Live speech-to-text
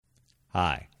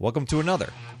Hi, welcome to another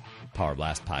Power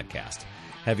Blast podcast.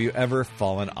 Have you ever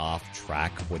fallen off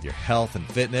track with your health and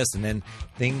fitness and then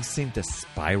things seem to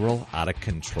spiral out of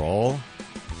control?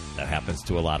 That happens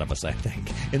to a lot of us, I think.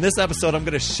 In this episode, I'm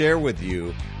going to share with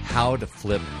you how to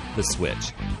flip the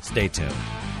switch. Stay tuned.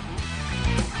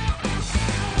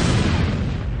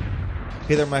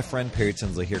 Hey there, my friend. Perry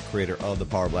Tinsley here, creator of the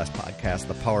Power Blast podcast,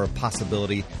 the power of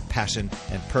possibility, passion,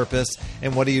 and purpose.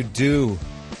 And what do you do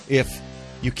if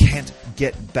you can't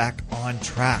get back on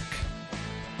track?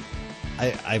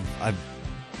 I've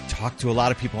talked to a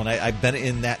lot of people, and I've been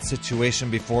in that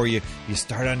situation before. You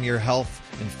start on your health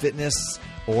and fitness,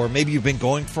 or maybe you've been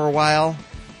going for a while,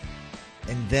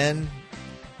 and then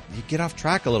you get off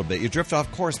track a little bit. You drift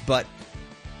off course, but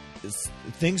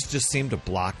things just seem to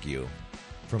block you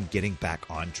from getting back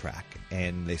on track,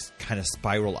 and they kind of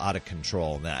spiral out of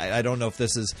control. Now, I don't know if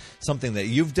this is something that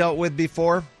you've dealt with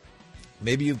before.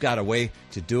 Maybe you've got a way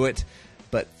to do it,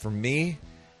 but for me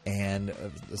and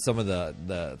some of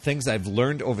the things I've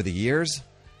learned over the years,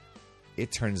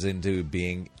 it turns into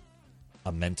being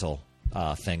a mental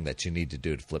thing that you need to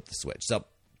do to flip the switch. So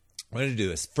what I'm going to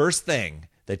do is, first thing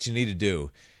that you need to do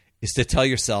is to tell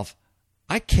yourself,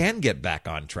 I can get back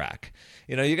on track.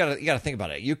 You know, you gotta think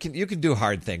about it. You can do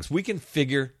hard things. We can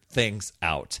figure things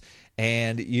out,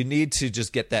 and you need to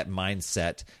just get that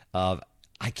mindset of,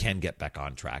 I can get back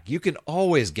on track. You can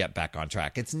always get back on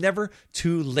track. It's never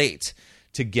too late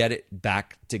to get it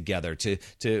back together,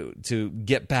 to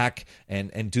get back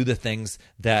and do the things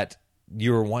that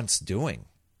you were once doing.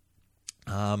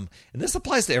 And this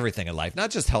applies to everything in life, not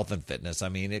just health and fitness. I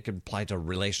mean, it can apply to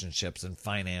relationships and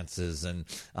finances and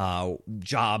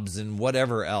jobs and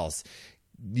whatever else.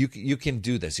 You can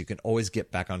do this. You can always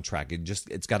get back on track.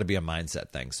 It's got to be a mindset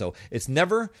thing. So it's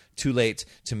never too late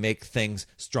to make things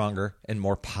stronger and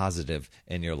more positive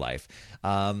in your life.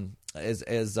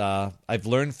 As I've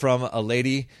learned from a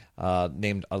lady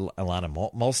named Alana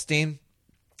Molstein,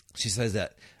 she says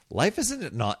that life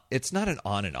it's not an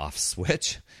on and off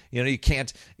switch. You know, you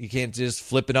can't just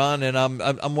flip it on and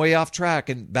I'm way off track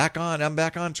and back on, I'm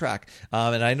back on track.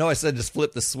 And I know I said just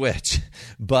flip the switch,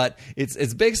 but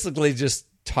it's basically just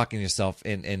talking to yourself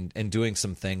and doing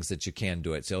some things that you can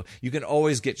do it. So you can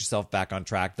always get yourself back on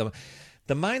track. The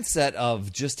mindset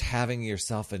of just having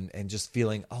yourself and just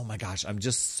feeling, oh my gosh, I'm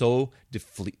just so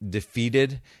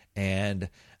defeated and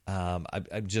I'm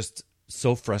just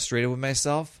so frustrated with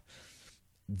myself.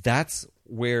 That's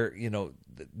where, you know,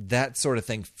 that sort of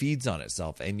thing feeds on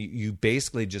itself. And you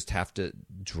basically just have to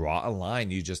draw a line.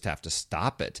 You just have to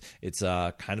stop it. It's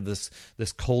kind of this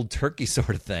cold turkey sort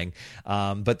of thing.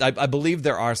 But I believe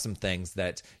there are some things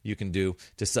that you can do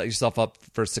to set yourself up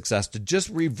for success, to just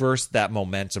reverse that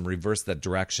momentum, reverse that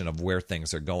direction of where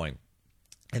things are going.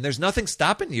 And there's nothing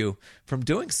stopping you from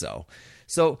doing so.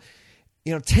 So,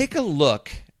 you know, take a look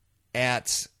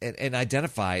at and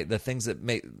identify the things that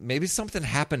maybe something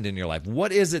happened in your life.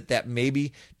 What is it that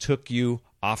maybe took you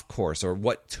off course, or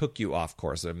what took you off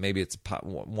course? Or maybe it's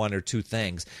one or two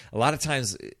things. A lot of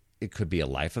times it could be a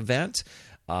life event.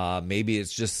 Maybe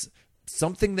it's just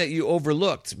something that you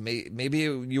overlooked. Maybe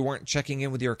you weren't checking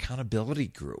in with your accountability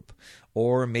group,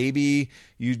 or maybe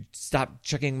you stopped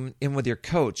checking in with your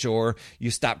coach, or you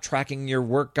stopped tracking your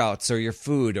workouts or your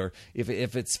food, or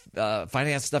if it's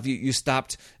finance stuff, you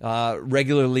stopped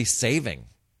regularly saving,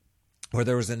 or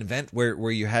there was an event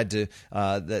where you had to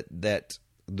that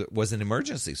was an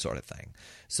emergency sort of thing.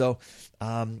 So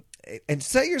and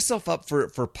set yourself up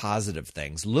for positive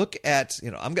things. Look at,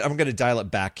 you know, I'm going to dial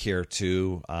it back here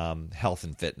to health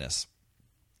and fitness.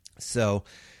 So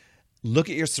look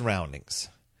at your surroundings.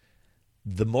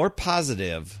 The more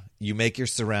positive you make your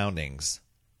surroundings,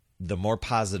 the more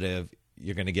positive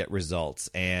you're going to get results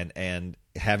and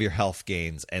have your health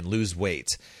gains and lose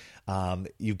weight.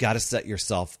 You've got to set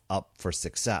yourself up for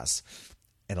success.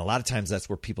 And a lot of times that's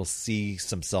where people see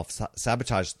some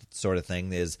self-sabotage sort of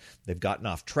thing, is they've gotten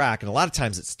off track. And a lot of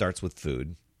times it starts with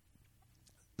food.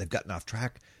 They've gotten off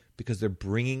track because they're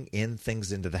bringing in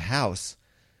things into the house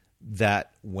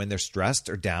that when they're stressed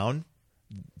or down,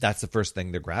 that's the first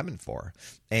thing they're grabbing for.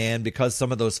 And because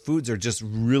some of those foods are just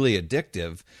really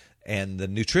addictive and the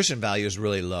nutrition value is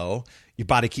really low, your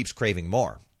body keeps craving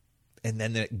more. And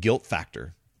then the guilt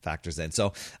factors in.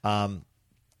 So,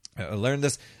 I learned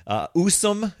this.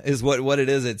 USUM is what it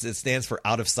is. It stands for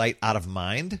out of sight, out of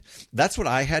mind. That's what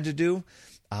I had to do.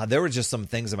 There were just some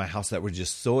things in my house that were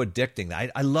just so addicting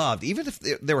that I loved, even if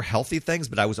they were healthy things,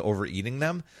 but I was overeating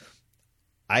them.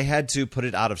 I had to put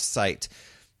it out of sight.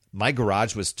 My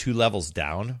garage was 2 levels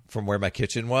down from where my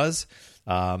kitchen was.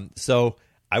 So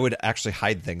I would actually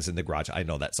hide things in the garage. I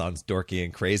know that sounds dorky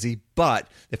and crazy, but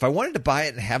if I wanted to buy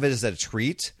it and have it as a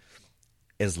treat,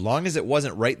 as long as it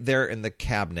wasn't right there in the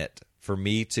cabinet for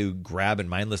me to grab and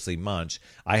mindlessly munch,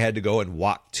 I had to go and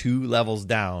walk 2 levels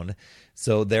down.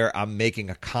 So there I'm making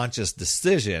a conscious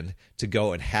decision to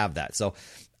go and have that. So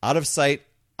out of sight,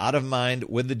 out of mind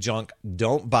with the junk,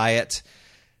 don't buy it.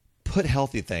 Put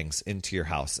healthy things into your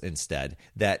house instead.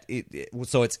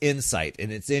 So it's in sight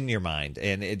and it's in your mind,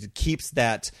 and it keeps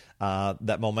that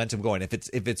momentum going. If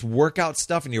it's workout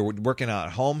stuff and you're working out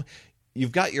at home,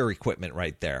 you've got your equipment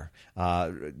right there,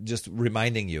 just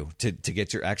reminding you to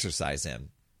get your exercise in.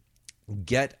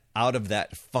 Get out of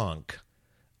that funk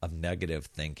of negative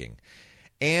thinking.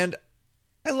 And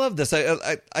I love this.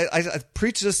 I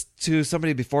preached this to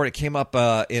somebody before. It came up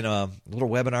in a little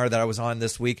webinar that I was on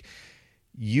this week.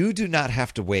 You do not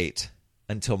have to wait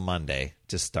until Monday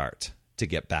to start to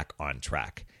get back on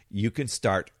track. You can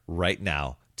start right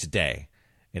now, today.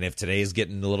 And if today is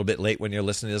getting a little bit late when you're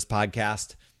listening to this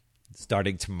podcast,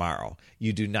 starting tomorrow.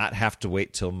 You do not have to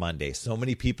wait till Monday. So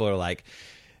many people are like,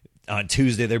 on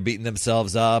Tuesday, they're beating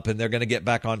themselves up and they're going to get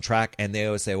back on track. And they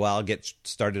always say, well, I'll get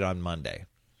started on Monday.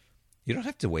 You don't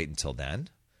have to wait until then.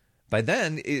 By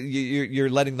then, you're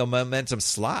letting the momentum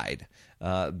slide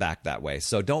back that way.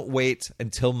 So don't wait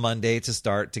until Monday to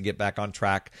start to get back on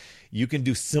track. You can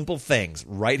do simple things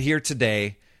right here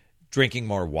today. Drinking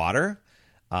more water,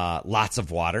 lots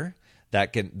of water.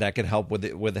 That can help with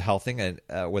the healthy and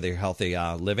with your healthy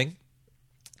living.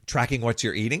 Tracking what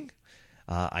you're eating.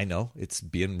 I know it's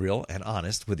being real and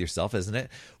honest with yourself, isn't it?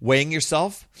 Weighing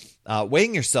yourself.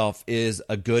 Weighing yourself is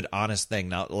a good, honest thing.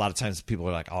 Now, a lot of times people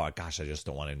are like, "Oh gosh, I just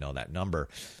don't want to know that number."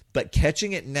 But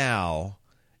catching it now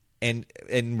and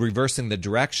reversing the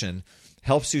direction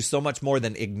helps you so much more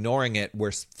than ignoring it,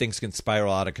 where things can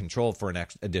spiral out of control for an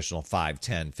additional 5,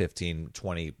 10, 15,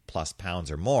 20 plus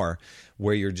pounds or more,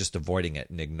 where you're just avoiding it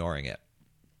and ignoring it.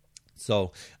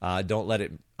 So don't let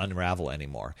it unravel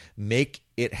anymore. Make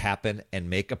it happen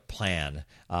and make a plan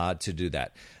to do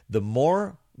that. The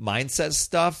more mindset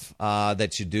stuff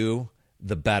that you do,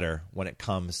 the better when it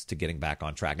comes to getting back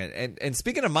on track. And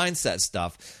speaking of mindset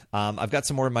stuff, I've got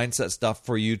some more mindset stuff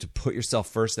for you to put yourself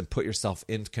first and put yourself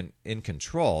in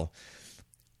control.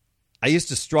 I used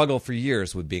to struggle for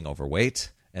years with being overweight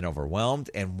and overwhelmed.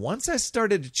 And once I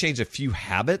started to change a few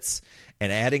habits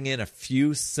and adding in a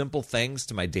few simple things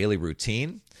to my daily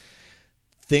routine,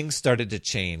 things started to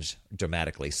change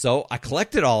dramatically. So I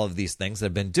collected all of these things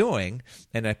I've been doing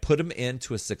and I put them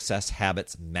into a Success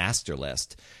Habits master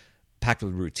list, packed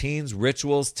with routines,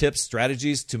 rituals, tips,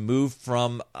 strategies to move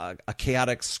from a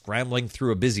chaotic scrambling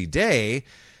through a busy day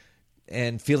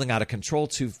and feeling out of control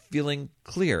to feeling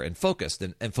clear and focused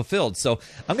and fulfilled. So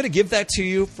I'm going to give that to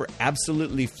you for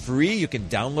absolutely free. You can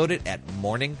download it at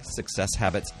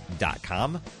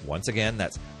morningsuccesshabits.com. Once again,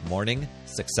 that's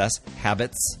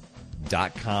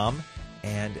morningsuccesshabits.com,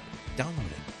 and download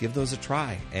it. Give those a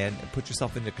try and put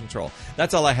yourself into control.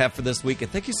 That's all I have for this week.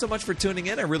 And thank you so much for tuning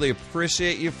in. I really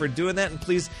appreciate you for doing that. And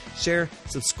please share,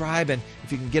 subscribe, and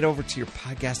if you can get over to your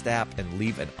podcast app and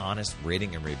leave an honest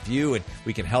rating and review, and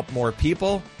we can help more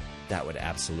people, that would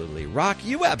absolutely rock.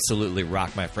 You absolutely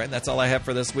rock, my friend. That's all I have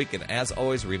for this week. And as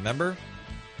always, remember,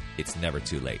 it's never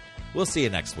too late. We'll see you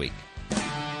next week.